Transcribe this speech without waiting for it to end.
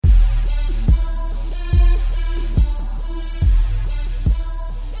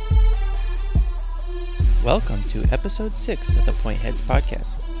Welcome to episode 6 of the Point Heads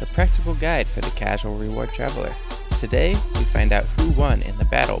podcast, the practical guide for the casual reward traveler. Today, we find out who won in the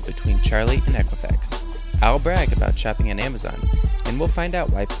battle between Charlie and Equifax. I'll brag about shopping on Amazon, and we'll find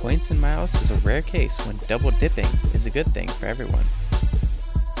out why points and miles is a rare case when double dipping is a good thing for everyone.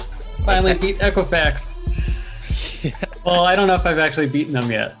 Finally beat Equifax. Yeah. Well, I don't know if I've actually beaten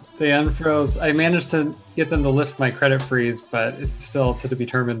them yet. They unfroze. I managed to get them to lift my credit freeze, but it's still to be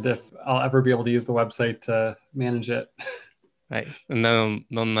determined if I'll ever be able to use the website to manage it. Right. And then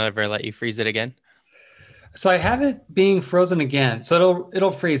they'll never let you freeze it again? So I have it being frozen again. So it'll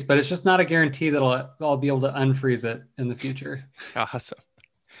freeze, but it's just not a guarantee that I'll be able to unfreeze it in the future. Awesome.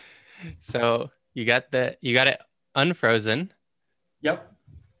 So you got it unfrozen. Yep.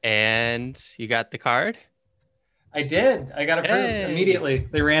 And you got the card? I did. I got approved immediately.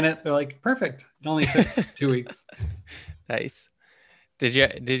 They ran it. They're like, perfect. It only took 2 weeks. Nice. Did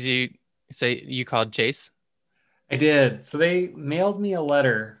you say you called Chase? I did. So they mailed me a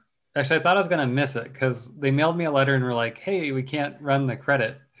letter. Actually, I thought I was going to miss it because they mailed me a letter and were like, hey, we can't run the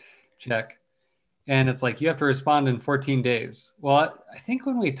credit check. And it's like, you have to respond in 14 days. Well, I think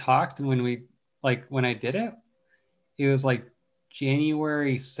when we talked and when I did it, it was like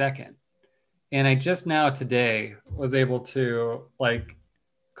January 2nd. And I just now today was able to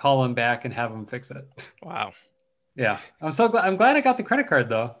call them back and have them fix it. Wow. Yeah. I'm glad I got the credit card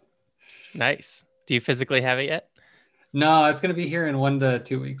though. Nice. Do you physically have it yet? No, it's going to be here in 1 to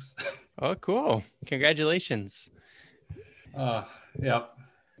 2 weeks. Oh, cool. Congratulations. Yeah.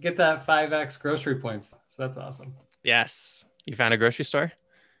 Get that 5x grocery points. So that's awesome. Yes. You found a grocery store?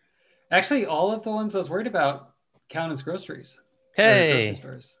 Actually, all of the ones I was worried about count as groceries. Hey. Grocery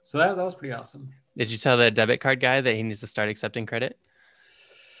stores. So that was pretty awesome. Did you tell the debit card guy that he needs to start accepting credit?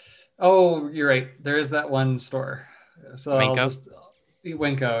 Oh, you're right. There is that one store. So Winco? I'll just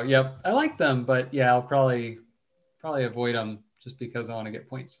Winco. Yep. I like them, but yeah, I'll probably avoid them just because I want to get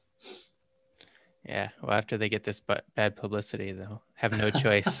points. Yeah. Well, after they get this bad publicity, they'll have no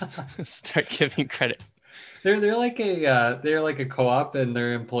choice. Start giving credit. They're like a co-op and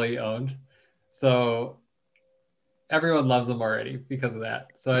they're employee owned. So everyone loves them already because of that.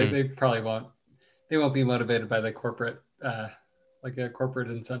 So they probably won't be motivated by the corporate, like a corporate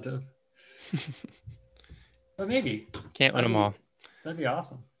incentive. But maybe. Can't win them all. That'd be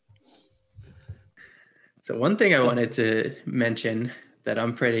awesome. So one thing I wanted to mention that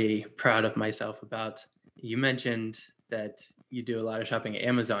I'm pretty proud of myself about, you mentioned that you do a lot of shopping at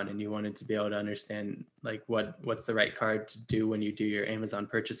Amazon and you wanted to be able to understand what's the right card to do when you do your Amazon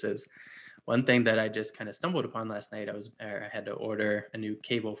purchases. One thing that I just kind of stumbled upon last night, I had to order a new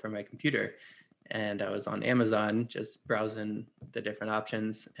cable for my computer and I was on Amazon just browsing the different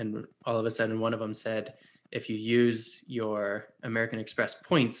options. And all of a sudden one of them said, if you use your American Express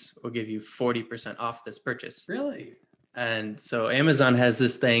points, we'll give you 40% off this purchase. Really? And so Amazon has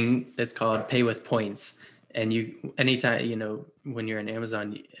this thing that's called pay with points. And anytime, when you're in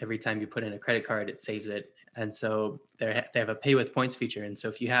Amazon, every time you put in a credit card, it saves it. And so they have a pay with points feature. And so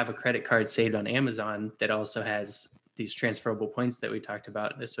if you have a credit card saved on Amazon that also has these transferable points that we talked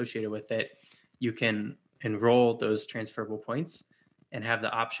about associated with it, you can enroll those transferable points and have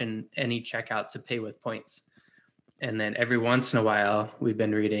the option any checkout to pay with points. And then every once in a while, we've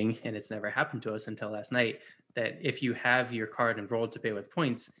been reading, and it's never happened to us until last night, that if you have your card enrolled to pay with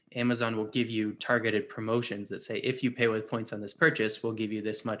points, Amazon will give you targeted promotions that say, if you pay with points on this purchase, we'll give you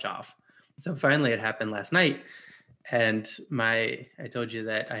this much off. So finally it happened last night. And I told you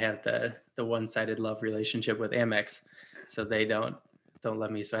that I have the one-sided love relationship with Amex. So they don't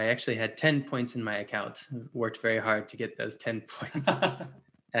love me. So I actually had 10 points in my account, worked very hard to get those 10 points.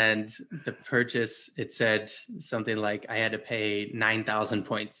 And the purchase, it said something like I had to pay 9,000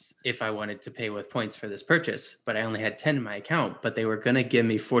 points if I wanted to pay with points for this purchase, but I only had 10 in my account, but they were going to give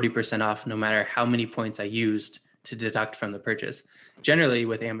me 40% off no matter how many points I used to deduct from the purchase. Generally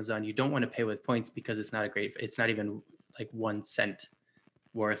with Amazon, you don't want to pay with points because it's not even like 1 cent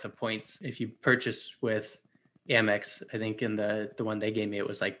worth of points. If you purchase with Amex, I think in the one they gave me, it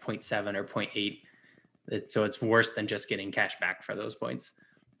was like 0.7 or 0.8. So it's worse than just getting cash back for those points.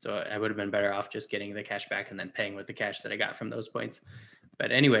 So I would have been better off just getting the cash back and then paying with the cash that I got from those points.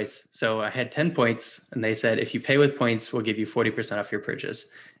 But anyways, so I had 10 points and they said, if you pay with points, we'll give you 40% off your purchase.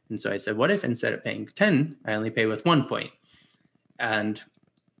 And so I said, what if instead of paying 10, I only pay with 1 point? And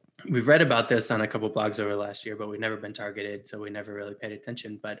we've read about this on a couple blogs over the last year, but we've never been targeted. So we never really paid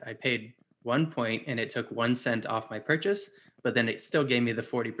attention, but I paid 1 point and it took 1 cent off my purchase, but then it still gave me the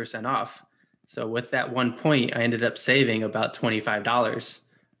 40% off. So with that 1 point, I ended up saving about $25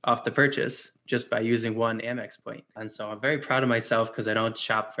 off the purchase just by using one Amex point. And so I'm very proud of myself because I don't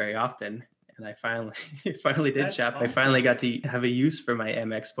shop very often. and I finally finally did That's shop. I awesome. finally got to have a use for my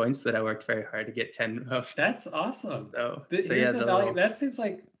Amex points that I worked very hard to get 10 of. That's awesome. So Here's yeah, the value. That seems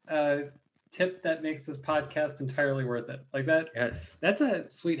like a tip that makes this podcast entirely worth it. Like that. yes. That's a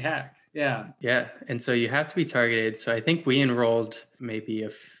sweet hack. Yeah. Yeah. And so you have to be targeted. So I think we enrolled maybe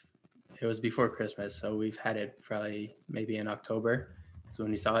if it was before Christmas. So we've had it probably maybe in October is when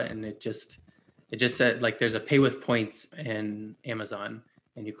we saw it. And it just said like there's a pay with points in Amazon,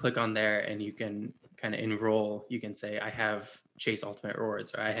 and you click on there and you can kind of enroll. You can say, I have Chase Ultimate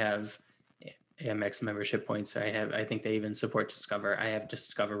Rewards, or I have Amex membership points. Or I think they even support Discover. I have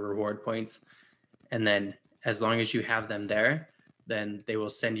Discover reward points. And then as long as you have them there, then they will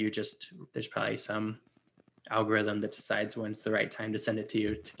send you there's probably some algorithm that decides when's the right time to send it to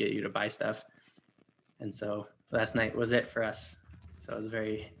you to get you to buy stuff. And so last night was it for us. So I was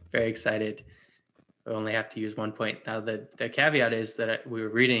very, very excited. We only have to use 1 point. Now the caveat is that we were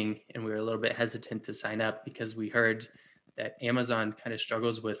reading and we were a little bit hesitant to sign up because we heard that Amazon kind of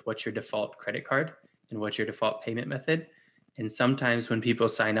struggles with what's your default credit card and what's your default payment method. And sometimes when people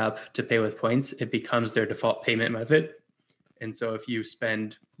sign up to pay with points, it becomes their default payment method. And so if you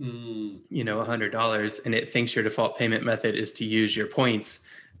spend, $100 and it thinks your default payment method is to use your points,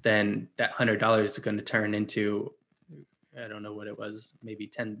 then that $100 is going to turn into, I don't know what it was, maybe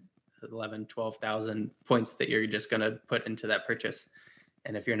 10, 11, 12,000 points that you're just going to put into that purchase.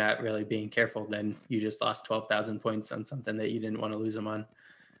 And if you're not really being careful, then you just lost 12,000 points on something that you didn't want to lose them on.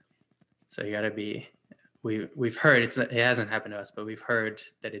 So you got to be, we've heard, it hasn't happened to us, but we've heard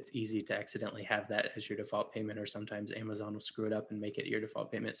that it's easy to accidentally have that as your default payment, or sometimes Amazon will screw it up and make it your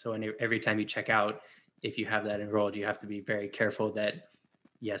default payment. So every time you check out, if you have that enrolled, you have to be very careful that,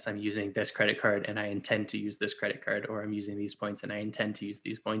 yes, I'm using this credit card and I intend to use this credit card, or I'm using these points and I intend to use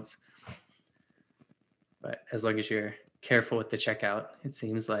these points. But as long as you're careful with the checkout, it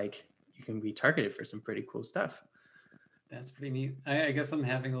seems like you can be targeted for some pretty cool stuff. That's pretty neat. I guess I'm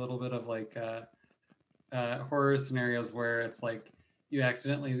having a little bit of like horror scenarios where it's like you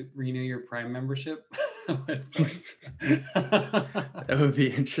accidentally renew your Prime membership with points. That would be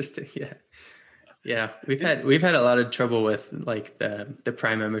interesting. Yeah. We've had a lot of trouble with like the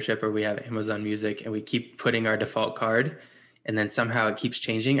Prime membership, or we have Amazon Music and we keep putting our default card and then somehow it keeps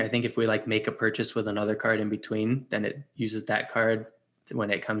changing. I think if we like make a purchase with another card in between, then it uses that card when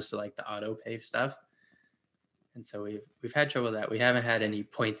it comes to like the auto pay stuff. And so we've had trouble with that. We haven't had any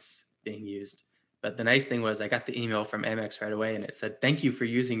points being used. But the nice thing was I got the email from Amex right away and it said, thank you for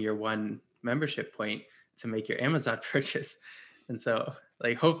using your one membership point to make your Amazon purchase. And so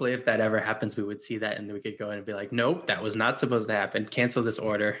like, hopefully if that ever happens, we would see that and we could go in and be like, nope, that was not supposed to happen. Cancel this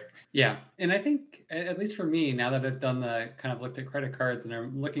order. Yeah. And I think, at least for me, now that I've done the kind of looked at credit cards and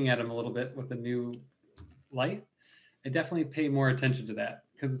I'm looking at them a little bit with a new light, I definitely pay more attention to that,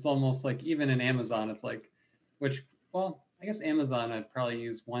 because it's almost like even in Amazon, it's like, I guess Amazon, I'd probably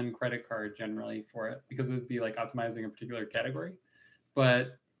use one credit card generally for it because it would be like optimizing a particular category.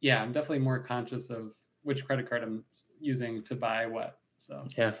 But yeah, I'm definitely more conscious of which credit card I'm using to buy what. So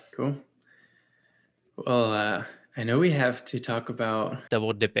yeah, cool. Well, I know we have to talk about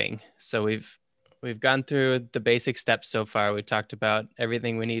double dipping. So we've gone through the basic steps so far. We talked about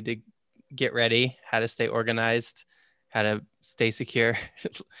everything we need to get ready, how to stay organized, how to stay secure,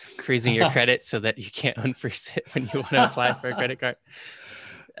 freezing your credit so that you can't unfreeze it when you want to apply for a credit card.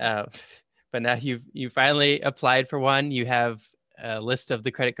 But now you finally applied for one. You have a list of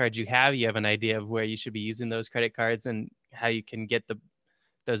the credit cards you have. You have an idea of where you should be using those credit cards and how you can get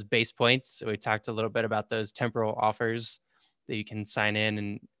those base points. So we talked a little bit about those temporal offers that you can sign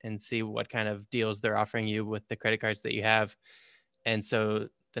in and see what kind of deals they're offering you with the credit cards that you have. And so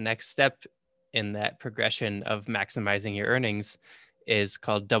the next step in that progression of maximizing your earnings is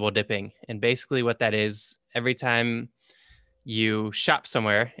called double dipping. And basically what that is, every time you shop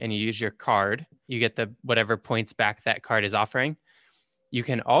somewhere and you use your card, you get the whatever points back that card is offering. You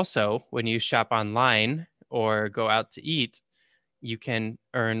can also, when you shop online or go out to eat, you can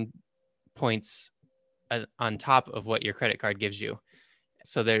earn points on top of what your credit card gives you.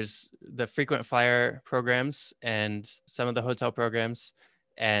 So there's the frequent flyer programs and some of the hotel programs,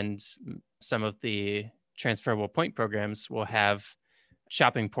 and some of the transferable point programs will have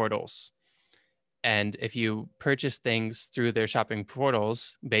shopping portals. And if you purchase things through their shopping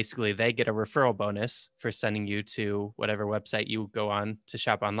portals, basically they get a referral bonus for sending you to whatever website you go on to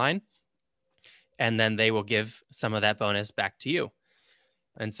shop online. And then they will give some of that bonus back to you.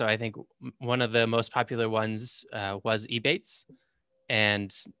 And so I think one of the most popular ones was Ebates.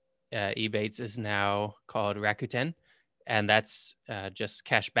 And Ebates is now called Rakuten. And that's just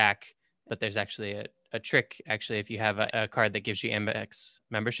cash back. But there's actually a trick, actually, if you have a card that gives you Amex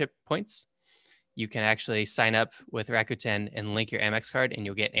membership points. you can actually sign up with Rakuten and link your Amex card, and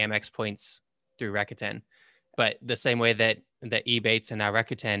you'll get Amex points through Rakuten. But the same way that Ebates and now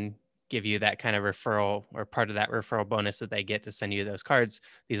Rakuten give you that kind of referral, or part of that referral bonus that they get to send you those cards,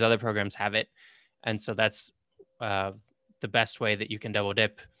 these other programs have it. And so that's the best way that you can double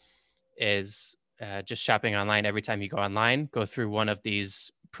dip, is just shopping online. Every time you go online, go through one of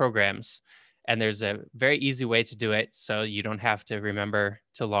these programs. And there's a very easy way to do it, so you don't have to remember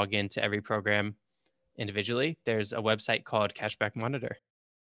to log into every program individually. There's a website called Cashback Monitor.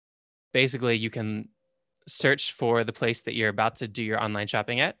 Basically, you can search for the place that you're about to do your online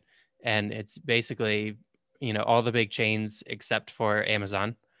shopping at, and it's basically, all the big chains except for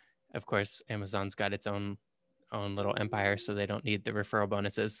Amazon. Of course, Amazon's got its own little empire, so they don't need the referral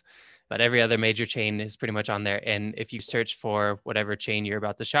bonuses. But every other major chain is pretty much on there. And if you search for whatever chain you're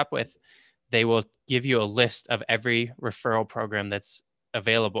about to shop with, they will give you a list of every referral program that's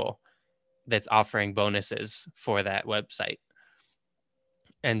available that's offering bonuses for that website.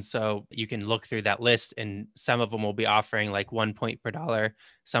 And so you can look through that list, and some of them will be offering like 1 point per dollar.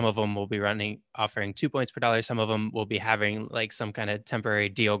 Some of them will be offering 2 points per dollar. Some of them will be having like some kind of temporary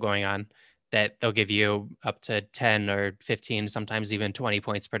deal going on that they'll give you up to 10 or 15, sometimes even 20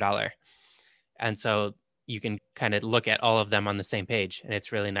 points per dollar. And so you can kind of look at all of them on the same page, and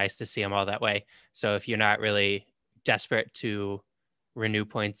it's really nice to see them all that way. So if you're not really desperate to renew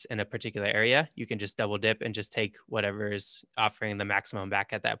points in a particular area, you can just double dip and just take whatever is offering the maximum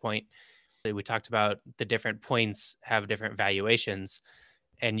back at that point. We talked about the different points have different valuations,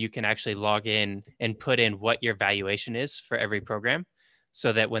 and you can actually log in and put in what your valuation is for every program,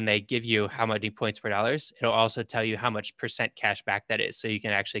 so that when they give you how many points per dollars, it'll also tell you how much percent cash back that is. So you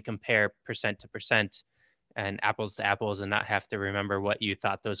can actually compare percent to percent and apples to apples, and not have to remember what you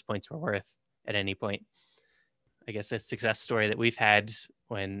thought those points were worth at any point. I guess a success story that we've had,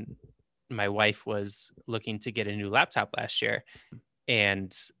 when my wife was looking to get a new laptop last year,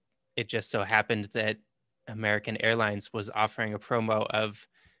 and it just so happened that American Airlines was offering a promo of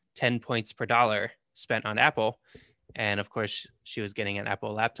 10 points per dollar spent on Apple. And of course, she was getting an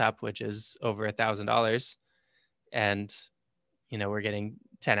Apple laptop, which is over $1,000. And, we're getting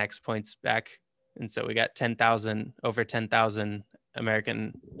 10x points back. And so we got over 10,000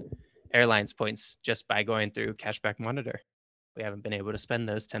 American Airlines points just by going through Cashback Monitor. We haven't been able to spend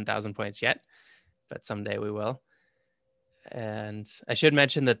those 10,000 points yet, but someday we will. And I should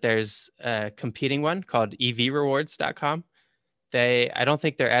mention that there's a competing one called evrewards.com. I don't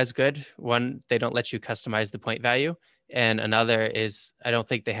think they're as good. One, they don't let you customize the point value. And another is, I don't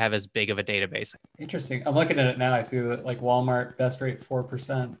think they have as big of a database. Interesting. I'm looking at it now. I see that like Walmart best rate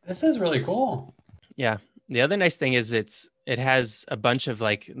 4%. This is really cool. Yeah. The other nice thing is it has a bunch of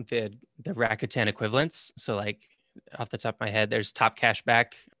like the Rakuten equivalents. So like off the top of my head, there's Top Cash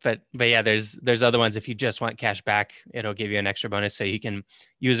Back, but yeah, there's other ones. If you just want cash back, it'll give you an extra bonus. So you can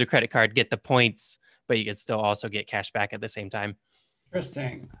use a credit card, get the points, but you can still also get cash back at the same time.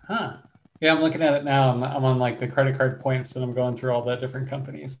 Interesting. Huh. Yeah, I'm looking at it now. I'm on like the credit card points, and I'm going through all the different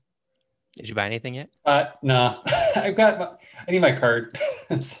companies. Did you buy anything yet? No. I need my card.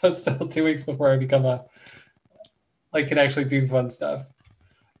 So it's still 2 weeks before I become can actually do fun stuff.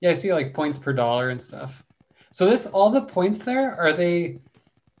 Yeah, I see like points per dollar and stuff. So all the points there, are they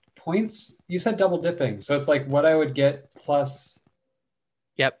points? You said double dipping. So it's like what I would get plus.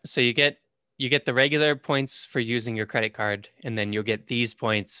 Yep. So you get the regular points for using your credit card, and then you'll get these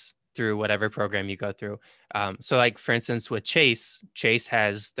points through whatever program you go through. So like, for instance, with Chase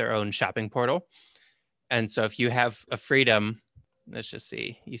has their own shopping portal. And so if you have a Freedom, let's just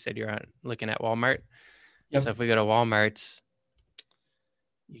see, you said you're looking at Walmart. Yep. So if we go to Walmart,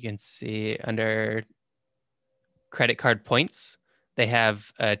 you can see under credit card points, they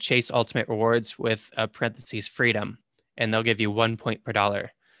have Chase Ultimate Rewards with parentheses Freedom, and they'll give you 1 point per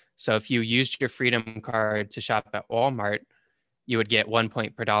dollar. So if you used your Freedom card to shop at Walmart, you would get 1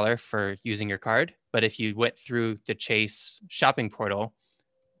 point per dollar for using your card. But if you went through the Chase shopping portal,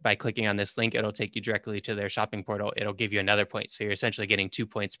 by clicking on this link, it'll take you directly to their shopping portal. It'll give you another point. So you're essentially getting 2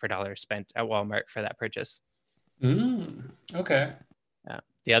 points per dollar spent at Walmart for that purchase. Okay.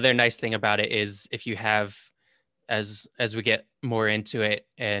 The other nice thing about it is, if you have, as we get more into it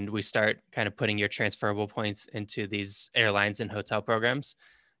and we start kind of putting your transferable points into these airlines and hotel programs,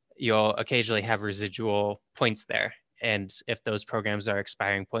 you'll occasionally have residual points there. And if those programs are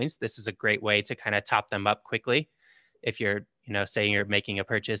expiring points, this is a great way to kind of top them up quickly. If you're, saying you're making a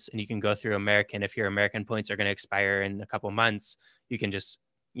purchase and you can go through American, if your American points are going to expire in a couple months, you can just,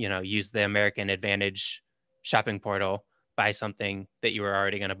 use the American Advantage shopping portal, buy something that you were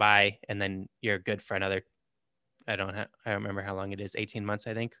already going to buy, and then you're good for another, I don't remember how long it is, 18 months,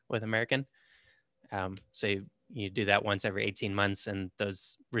 I think, with American. So you do that once every 18 months, and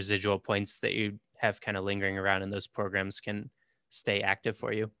those residual points that you have kind of lingering around in those programs can stay active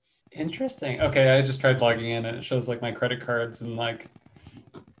for you. Interesting. Okay, I just tried logging in and it shows like my credit cards and like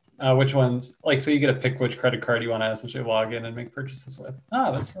which ones, like, so you get to pick which credit card you want to essentially log in and make purchases with.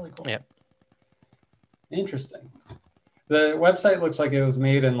 Oh, that's really cool. Yep. Interesting. The website looks like it was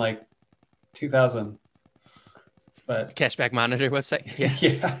made in like 2000, but Cashback Monitor website. Yeah.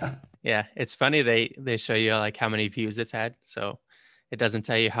 yeah. Yeah. It's funny. They show you like how many views it's had. So it doesn't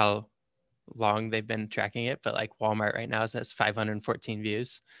tell you how long they've been tracking it, but like Walmart right now says 514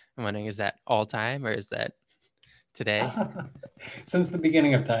 views. I'm wondering, is that all time or is that today? Since the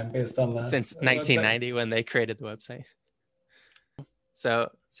beginning of time, based on the Since 1990 when they created the website. So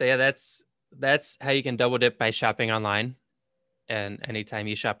yeah, that's how you can double dip by shopping online. And anytime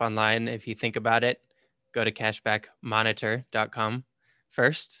you shop online, if you think about it, go to cashbackmonitor.com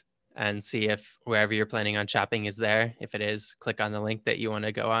first and see if wherever you're planning on shopping is there. If it is, click on the link that you want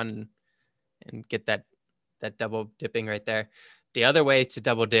to go on and get that double dipping right there. The other way to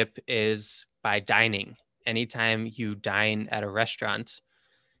double dip is by dining. Anytime you dine at a restaurant,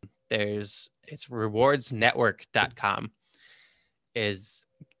 it's rewardsnetwork.com is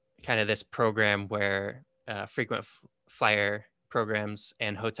kind of this program where frequent flyer programs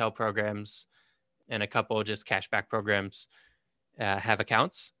and hotel programs and a couple just cashback programs have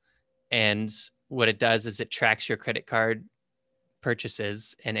accounts. And what it does is it tracks your credit card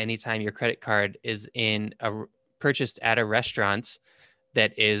purchases. And anytime your credit card is purchased at a restaurant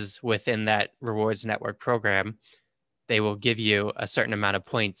that is within that rewards network program, they will give you a certain amount of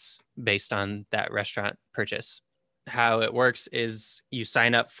points based on that restaurant purchase. How it works is you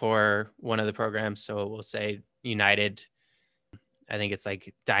sign up for one of the programs. So we'll say United, I think it's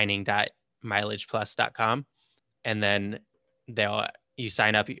like dining.mileageplus.com. And then you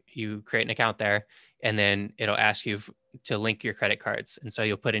sign up, you create an account there, and then it'll ask you to link your credit cards. And so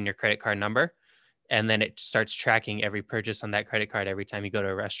you'll put in your credit card number, and then it starts tracking every purchase on that credit card. Every time you go to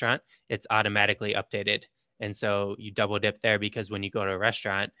a restaurant, it's automatically updated. And so you double dip there because when you go to a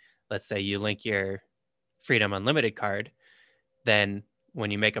restaurant, let's say you link your Freedom Unlimited card, then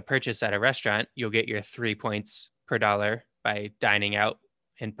when you make a purchase at a restaurant, you'll get your 3 points per dollar by dining out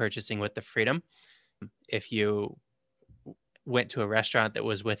and purchasing with the Freedom. If you went to a restaurant that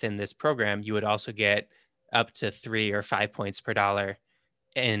was within this program, you would also get up to 3 or 5 points per dollar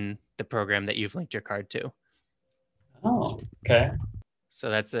in the program that you've linked your card to. Oh, okay.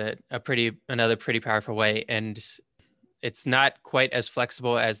 So that's another pretty powerful way. And it's not quite as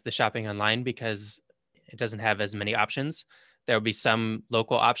flexible as the shopping online because it doesn't have as many options. There will be some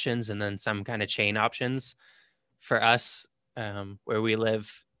local options and then some kind of chain options. For us, where we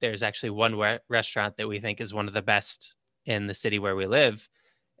live, there's actually one restaurant that we think is one of the best in the city where we live.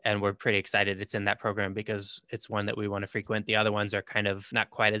 And we're pretty excited it's in that program because it's one that we want to frequent. The other ones are kind of not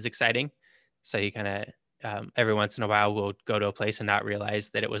quite as exciting. So you kind of, every once in a while, we'll go to a place and not realize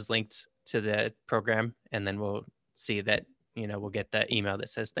that it was linked to the program. And then we'll see that, we'll get the email that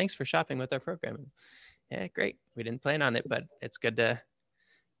says, thanks for shopping with our program. Yeah, great. We didn't plan on it, but it's good to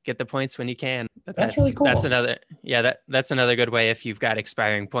get the points when you can. But that's really cool. That's another good way if you've got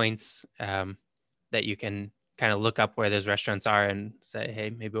expiring points that you can kind of look up where those restaurants are and say,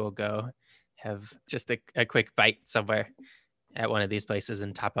 hey, maybe we'll go have just a quick bite somewhere at one of these places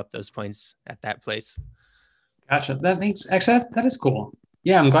and top up those points at that place. Gotcha. That is cool.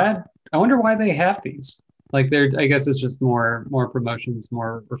 Yeah, I'm glad. I wonder why they have these. Like I guess it's just more promotions,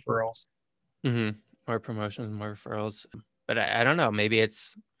 more referrals. Mm-hmm. More promotions, more referrals. But I don't know. Maybe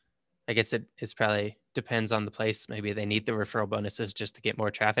I guess it's probably depends on the place. Maybe they need the referral bonuses just to get more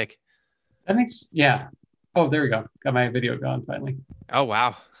traffic. Yeah. Oh, there we go. Got my video going finally. Oh,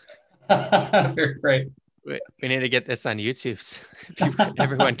 wow. Great. We need to get this on YouTube so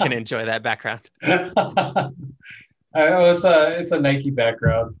everyone can enjoy that background. It's a Nike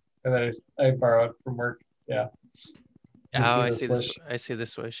background that I borrowed from work. Yeah. I see this. I see the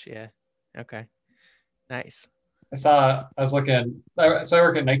swoosh. Yeah. Okay. Nice. I was looking. So I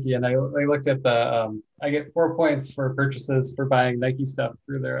work at Nike, and I looked at I get 4 points for purchases for buying Nike stuff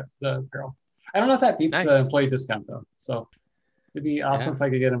through the apparel. I don't know if that beats the employee discount though. So it'd be awesome if I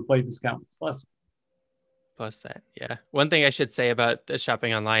could get employee discount plus that. Yeah. One thing I should say about the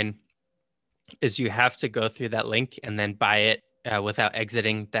shopping online is you have to go through that link and then buy it without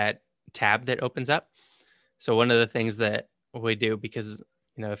exiting that tab that opens up. So one of the things that we do, because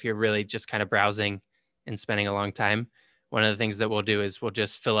if you're really just kind of browsing and spending a long time, one of the things that we'll do is we'll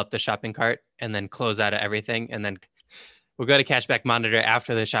just fill up the shopping cart and then close out of everything. And then we'll go to Cashback Monitor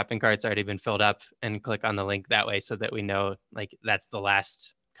after the shopping cart's already been filled up and click on the link that way so that we know like that's the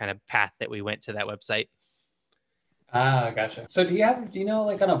last kind of path that we went to that website. Ah, gotcha. So do you know,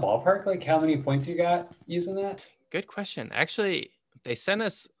 like on a ballpark, like how many points you got using that? Good question. Actually, they sent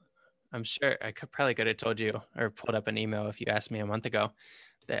us, I'm sure I probably could have told you or pulled up an email if you asked me a month ago.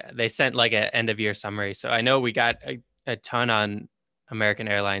 They sent like an end of year summary. So I know we got a ton on American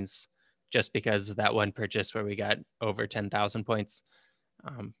Airlines just because of that one purchase where we got over 10,000 points.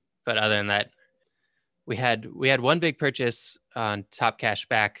 But other than that, we had one big purchase on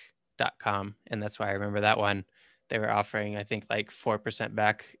topcashback.com. And that's why I remember that one. They were offering, I think, like 4%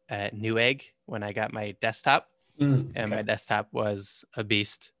 back at Newegg when I got my desktop. And my desktop was a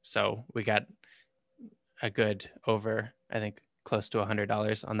beast. So we got a good over, I think, close to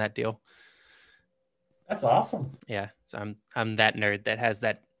 $100 on that deal. That's awesome. Yeah. So I'm that nerd that has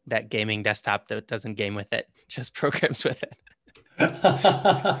that gaming desktop that doesn't game with it, just programs with it.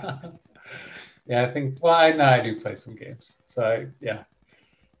 Yeah, I think, well, I know I do play some games. So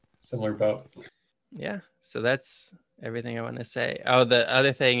similar boat. Yeah. So that's everything I want to say. Oh, the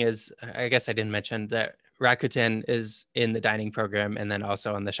other thing is, I guess I didn't mention that Rakuten is in the dining program and then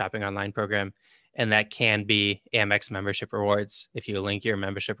also on the shopping online program. And that can be Amex membership rewards if you link your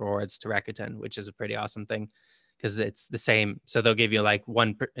membership rewards to Rakuten, which is a pretty awesome thing because it's the same. So they'll give you like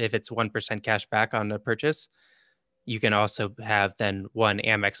if it's 1% cash back on the purchase, you can also have then one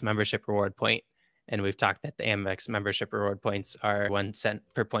Amex membership reward point. And we've talked that the Amex membership reward points are 1 cent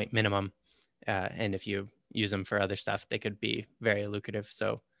per point minimum. And if you use them for other stuff, they could be very lucrative.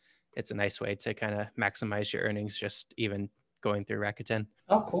 So it's a nice way to kind of maximize your earnings, just even going through Rakuten.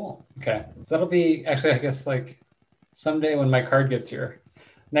 Oh, cool. Okay. So that'll be actually, I guess, like someday when my card gets here,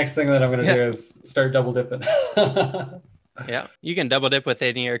 next thing that I'm going to do is start double dipping. Yeah. You can double dip with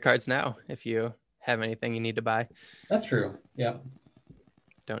any of your cards now if you have anything you need to buy. That's true. Yeah.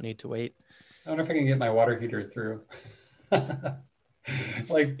 Don't need to wait. I wonder if I can get my water heater through.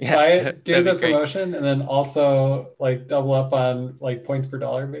 Like buy it, do the promotion, and then also like double up on like points per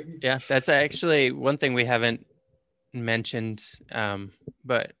dollar, maybe. Yeah, that's actually one thing we haven't mentioned,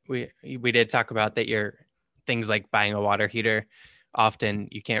 but we did talk about that. Your things like buying a water heater, often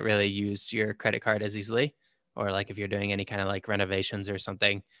you can't really use your credit card as easily, or like if you're doing any kind of like renovations or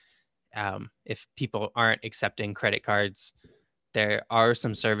something. If people aren't accepting credit cards, there are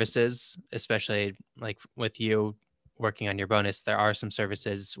some services, especially like with you working on your bonus, there are some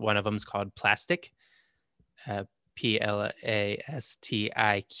services. One of them is called Plastic, Plastiq,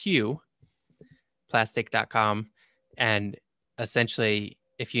 plastic.com. And essentially,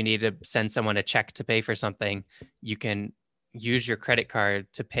 if you need to send someone a check to pay for something, you can use your credit card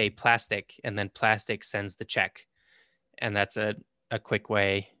to pay Plastic, and then Plastic sends the check. And that's a quick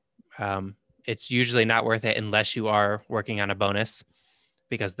way. It's usually not worth it unless you are working on a bonus,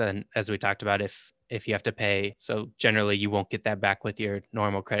 because then, as we talked about, if you have to pay, so generally you won't get that back with your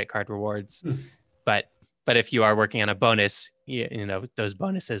normal credit card rewards. But if you are working on a bonus, you know, those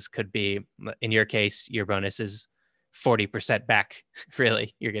bonuses could be, in your case, your bonus is 40% back.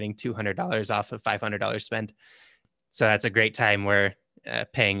 Really, you're getting $200 off of $500 spend. So that's a great time where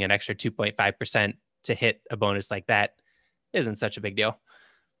paying an extra 2.5% to hit a bonus like that isn't such a big deal.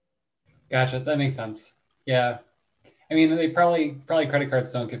 Gotcha. That makes sense. Yeah. I mean, they probably credit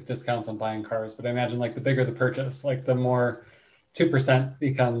cards don't give discounts on buying cars, but I imagine like the bigger the purchase, like the more 2%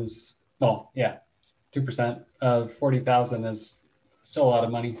 becomes, 2% of 40,000 is still a lot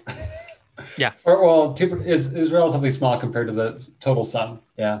of money. Yeah. Or, well, 2 is relatively small compared to the total sum.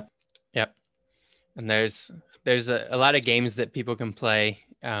 Yeah. Yep. And there's a lot of games that people can play.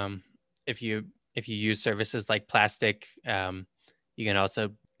 If you use services like Plastic, you can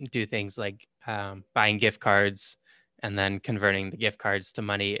also do things like buying gift cards and then converting the gift cards to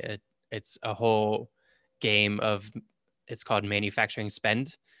money. It's a whole game of, it's called manufacturing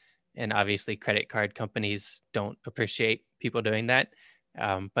spend. And obviously credit card companies don't appreciate people doing that.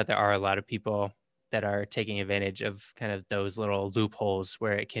 But there are a lot of people that are taking advantage of kind of those little loopholes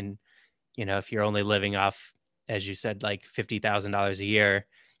where it can, you know, if you're only living off, as you said, like $50,000 a year,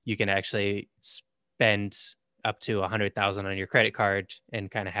 you can actually spend up to 100,000 on your credit card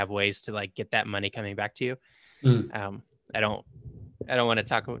and kind of have ways to like get that money coming back to you. I don't want to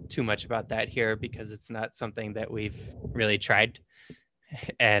talk too much about that here because it's not something that we've really tried,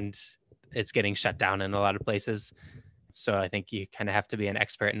 and it's getting shut down in a lot of places. So I think you kind of have to be an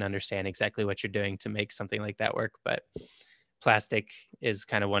expert and understand exactly what you're doing to make something like that work. But Plastic is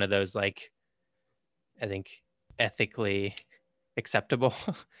kind of one of those, like, I think ethically acceptable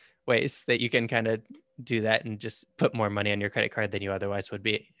ways that you can kind of do that and just put more money on your credit card than you otherwise would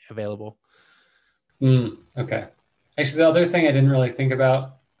be available. Okay. Actually, the other thing I didn't really think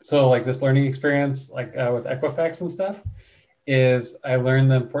about, so like this learning experience, like with Equifax and stuff, is I learned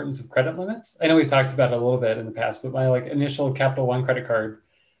the importance of credit limits. I know we've talked about it a little bit in the past, but my like initial Capital One credit card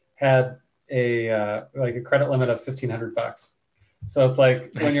had a like a credit limit of $1,500. So it's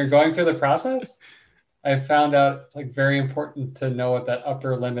like when you're Nice. going through the process, I found out it's like very important to know what that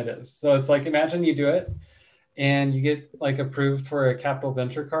upper limit is. So it's like imagine you do it and you get like approved for a capital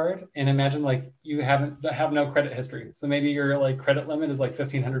venture card, and imagine like you have no credit history. So maybe your like credit limit is like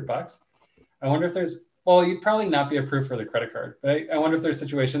 $1,500. I wonder if there's, well, you'd probably not be approved for the credit card, but I wonder if there's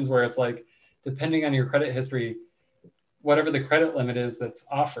situations where it's like, depending on your credit history, whatever the credit limit is that's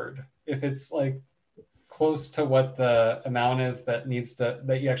offered, if it's like close to what the amount is that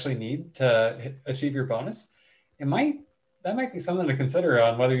you actually need to achieve your bonus, that might be something to consider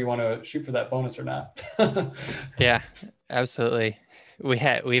on whether you want to shoot for that bonus or not. Yeah, absolutely.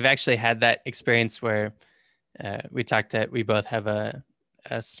 We've actually had that experience where we talked that we both have a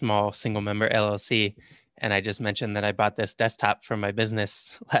small single member LLC, and I just mentioned that I bought this desktop for my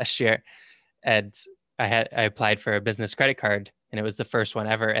business last year, and I applied for a business credit card, and it was the first one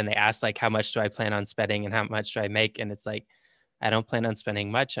ever, and they asked like how much do I plan on spending and how much do I make, and it's like I don't plan on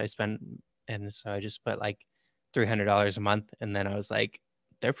spending much. And so I just put like $300 a month, and then I was like,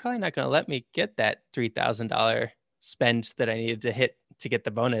 they're probably not going to let me get that $3,000 spend that I needed to hit to get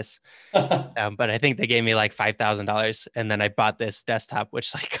the bonus. But I think they gave me like $5,000, and then I bought this desktop,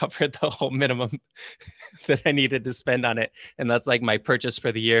 which like covered the whole minimum that I needed to spend on it, and that's like my purchase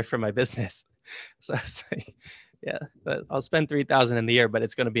for the year for my business. So I was like, yeah, I'll spend $3,000 in the year, but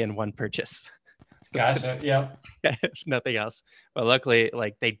it's going to be in one purchase. Gotcha. Yeah. If nothing else. But luckily,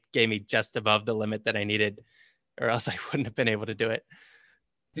 like they gave me just above the limit that I needed, or else I wouldn't have been able to do it.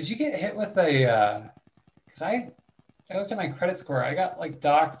 Did you get hit with because I looked at my credit score. I got like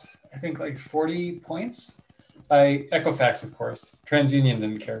docked, I think like 40 points by Equifax, of course. TransUnion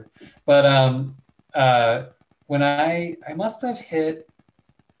didn't care. But when I must have hit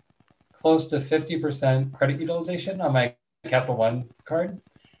close to 50% credit utilization on my Capital One card.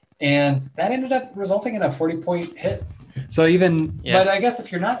 And that ended up resulting in a 40-point hit. So but I guess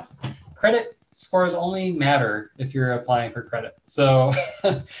if you're not, credit scores only matter if you're applying for credit. So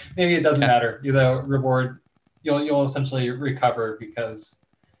maybe it doesn't matter. The reward, you'll essentially recover because,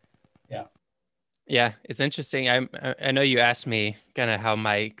 yeah. Yeah, it's interesting. I know you asked me kind of how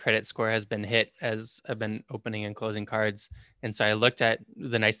my credit score has been hit as I've been opening and closing cards. And so I looked at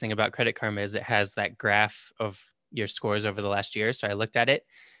the nice thing about Credit Karma is it has that graph of your scores over the last year. So I looked at it,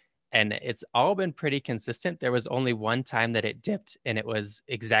 and it's all been pretty consistent. There was only one time that it dipped, and it was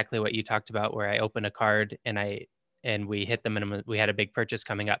exactly what you talked about, where I opened a card and we hit the minimum. We had a big purchase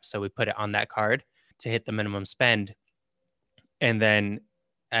coming up, so we put it on that card to hit the minimum spend. And then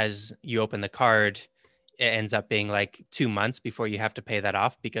as you open the card, it ends up being like 2 months before you have to pay that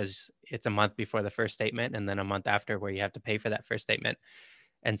off, because it's a month before the first statement and then a month after where you have to pay for that first statement.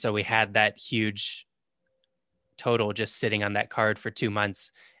 And so we had that huge total just sitting on that card for 2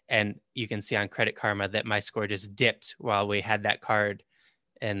 months. And you can see on Credit Karma that my score just dipped while we had that card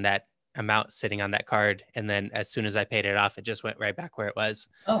and that amount sitting on that card. And then as soon as I paid it off, it just went right back where it was.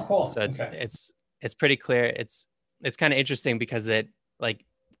 Oh, cool. So it's pretty clear. It's kind of interesting because it like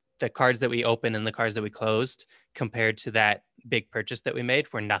the cards that we opened and the cards that we closed compared to that big purchase that we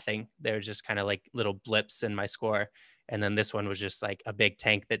made were nothing. They were just kind of like little blips in my score. And then this one was just like a big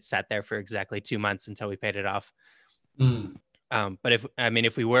tank that sat there for exactly 2 months until we paid it off. But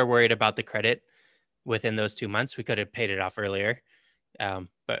if we were worried about the credit within those 2 months, we could have paid it off earlier.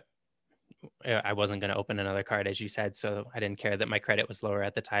 But I wasn't going to open another card, as you said. So I didn't care that my credit was lower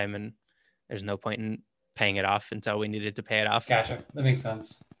at the time, and there's no point in paying it off until we needed to pay it off. Gotcha. That makes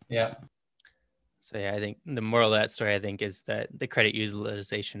sense. Yeah. So yeah, I think the moral of that story, I think, is that the credit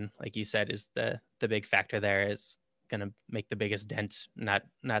utilization, like you said, is the big factor there. Is going to make the biggest dent, not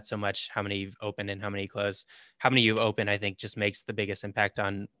so much how many you've opened and how many you close. How many you've opened, I think, just makes the biggest impact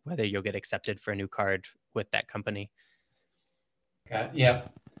on whether you'll get accepted for a new card with that company. Okay. Yeah.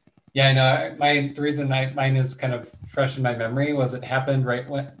 Yeah, I know. The reason mine is kind of fresh in my memory was it happened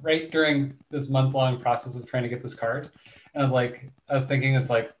right during this month-long process of trying to get this card. And I was thinking, it's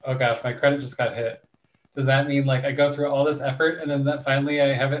like, oh gosh, my credit just got hit. Does that mean like I go through all this effort and then that finally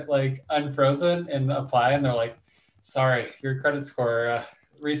I have it like unfrozen and apply, and they're like, sorry, your credit score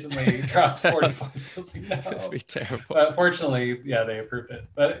recently dropped 40 points. I was like, no. That'd be terrible. But fortunately, yeah, they approved it.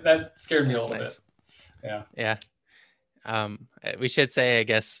 But that scared me a little bit. Yeah. Yeah. We should say, I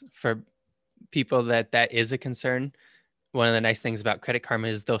guess, for people that is a concern, one of the nice things about Credit Karma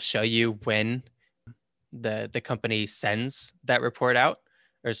is they'll show you when the company sends that report out.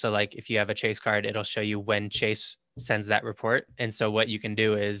 Or so like if you have a Chase card, it'll show you when Chase sends that report. And so what you can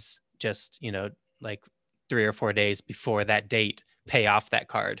do is just, like 3 or 4 days before that date, pay off that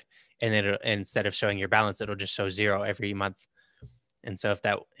card. And then instead of showing your balance, it'll just show 0 every month. And so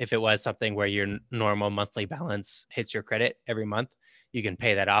if it was something where your normal monthly balance hits your credit every month, you can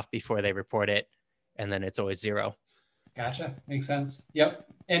pay that off before they report it. And then it's always 0. Gotcha. Makes sense. Yep.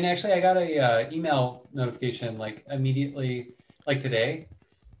 And actually, I got a email notification like immediately, like today.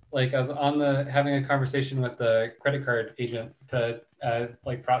 Like I was having a conversation with the credit card agent to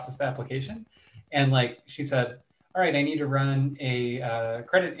like process the application, and like she said, "All right, I need to run a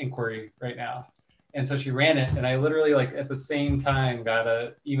credit inquiry right now." And so she ran it, and I literally like at the same time got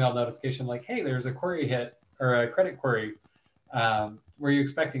a email notification like, "Hey, there's a query hit or a credit query. Were you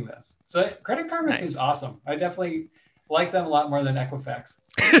expecting this?" So Credit Karma seems awesome. I definitely like them a lot more than Equifax.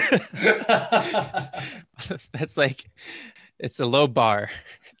 That's like, it's a low bar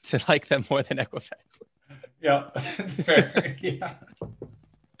to like them more than Equifax. Yeah, fair. Yeah.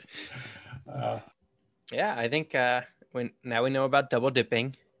 Yeah, I think now we know about double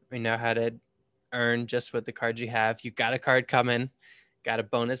dipping. We know how to earn just with the cards you have. You got a card coming, got a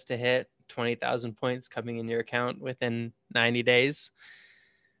bonus to hit, 20,000 points coming in your account within 90 days.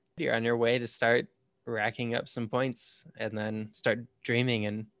 You're on your way to start racking up some points and then start dreaming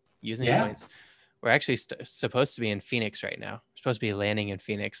and using points. We're actually supposed to be in Phoenix right now. We're supposed to be landing in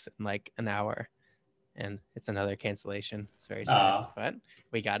Phoenix in like an hour, and it's another cancellation. It's very sad, but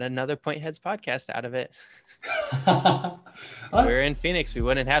we got another Point Heads podcast out of it. We're in Phoenix. We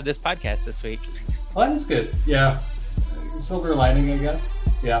wouldn't have this podcast this week. Well, that is good. Yeah. Silver lining, I guess.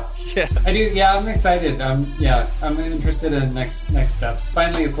 Yeah. Yeah. I do. Yeah, I'm excited. I'm interested in next steps.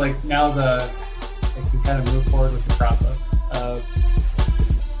 Finally, it's like now I can kind of move forward with the process of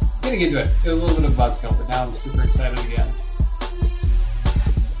getting into it. It was a little bit of a buzzkill, but now I'm super excited again.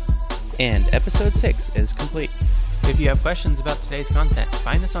 And episode 6 is complete. If you have questions about today's content,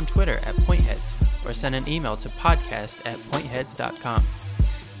 find us on Twitter at PointHeads or send an email to podcast@pointheads.com.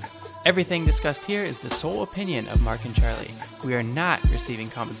 Everything discussed here is the sole opinion of Mark and Charlie. We are not receiving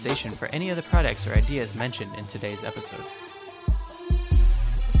compensation for any of the products or ideas mentioned in today's episode.